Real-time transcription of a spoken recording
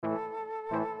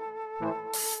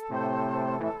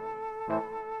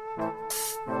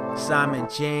Simon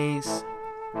Jeans.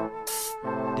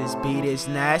 This beat is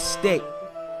nasty.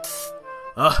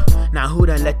 Now who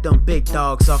done let them big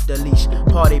dogs off the leash?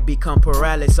 Party become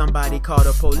paralysis, somebody call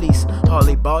the police.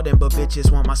 Harley Baldwin, but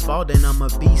bitches want my Spalding. I'm a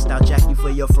beast, I'll jack you for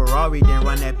your Ferrari, then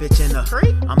run that bitch in a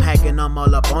creek. I'm hacking, I'm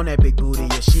all up on that big booty,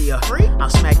 yeah, she a freak.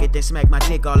 I'll smack it, then smack my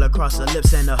dick all across her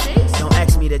lips and don't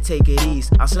ask me to take it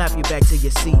easy, I'll slap you back to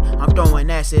your seat. I'm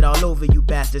throwing acid all over you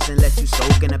bastards and let you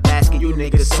soak in a basket. You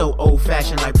niggas so old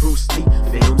fashioned like Bruce Lee.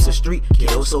 Films a street,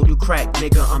 kill so you crack,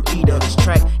 nigga, I'm eater. This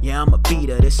track, yeah, I'm a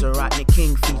beater, this a rotten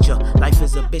king feature. Life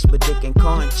is a bitch, but dick and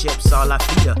corn chips, all I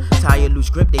feed her. Tire loose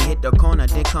grip, they hit the corner,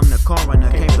 then come the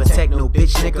coroner. Can't protect no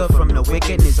bitch nigga from the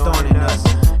wickedness dawning us.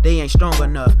 They ain't strong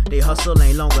enough, they hustle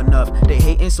ain't long enough. They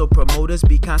hating, so promoters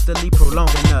be constantly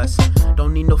prolonging us.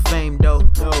 Don't need no fame though,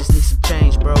 just need some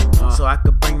change, bro. So I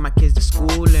could bring my kids to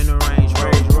school in a Range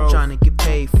Rover. Trying to get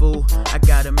paid, fool, I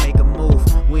gotta make a move.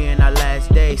 We in our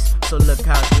last days, so look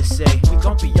how to say we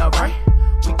gon' be alright,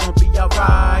 we gon' be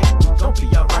alright, we gon'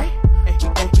 be alright. We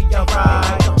gon' be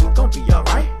alright, we gon' be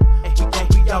alright, we gon'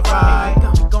 be alright,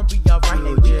 we gon' be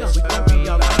alright, we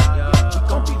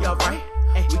gon' be alright,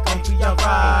 we gon' be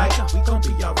alright, we gon'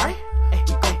 be alright,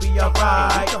 we gon' be alright,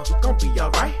 we gon' be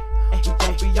alright, we gon'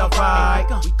 be alright,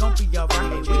 we gon' be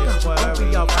alright,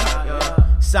 we gon' be alright.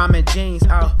 Simon Jeans,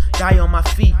 I'll die on my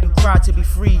feet. You cry to be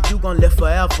free, you gon' live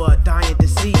forever, a dying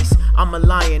disease. I'm a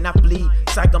lion, I bleed,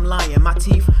 psych I'm lying. My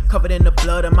teeth covered in the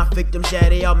blood of my victims, yeah,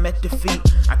 they all met defeat.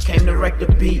 I came to wreck the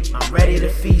beat, I'm ready to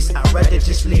feast. I'd rather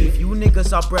just leave, you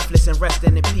niggas are breathless and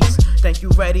resting in peace. Think you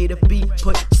ready to be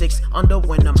put 6 under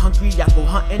when I'm hungry, I go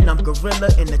hunting, I'm gorilla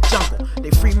in the jungle.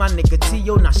 They free my nigga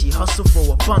Tio, now she hustle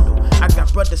for a bundle. I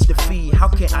got brothers to feed, how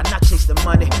can I not chase the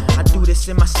money? I do this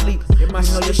in my sleep, you know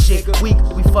your shit weak.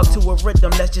 We fuck to a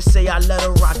rhythm, let's just say I let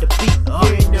her ride the beat.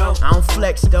 I don't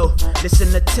flex though,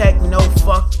 listen to techno,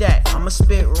 fuck that. I'ma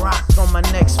spit rock on my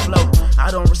next flow. I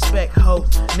don't respect hoe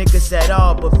niggas at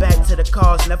all, but back to the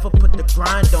cause, never put the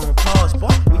grind on pause. Boy,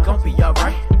 we gon' be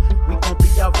alright, we gon'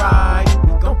 be alright,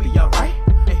 we gon' be alright,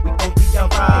 we gon' be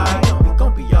alright, we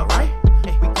gon' be alright,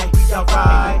 we gon' be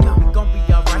alright, we gon'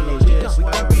 be alright,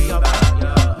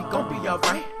 we gon' be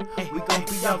alright, we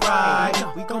gon' be alright,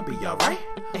 we gon' be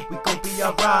alright, we gon' be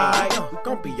alright, we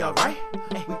gon' be alright,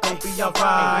 we gon' be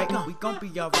alright, we gon'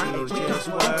 be alright, we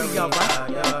gon' be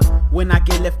alright. When I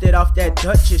get lifted off that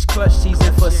Dutchess clutch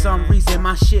season, for some reason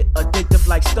my shit addictive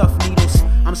like stuffed needles.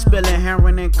 I'm spilling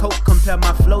heroin and coke, compare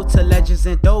my flow to legends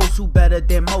and those who better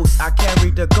than most. I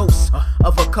carry the ghost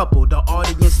of a couple, the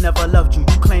audience never loved you.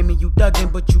 You claiming you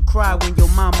duggin', but you cry when your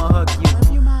mama hug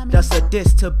you. That's a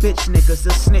diss to bitch niggas,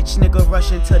 a snitch nigga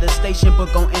rushing to the station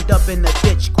but gon' end up in the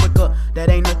ditch quicker. That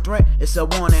ain't a threat, it's a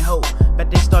warning, ho.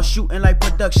 Bet they start shooting like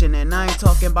production, and I ain't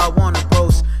talking about Warner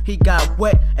Bros. He got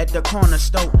wet at the corner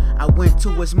store. I went to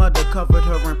his mother, covered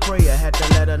her in prayer, had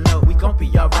to let her know we gon' be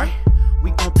alright,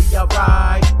 we gon' be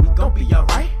alright, we gon' be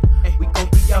alright, we gon'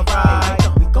 be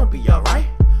alright, we gon' be alright,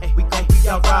 we gon' be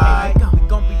alright, we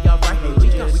gon' be alright,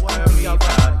 we gon' be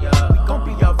alright, we gon'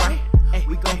 be alright,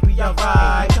 we gon' be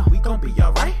alright, we gon' be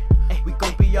alright, we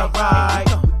gon' be alright,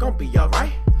 we gon' be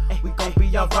alright, we gon'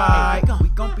 be alright, we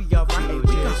gon' be alright, we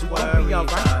gon' be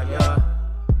alright.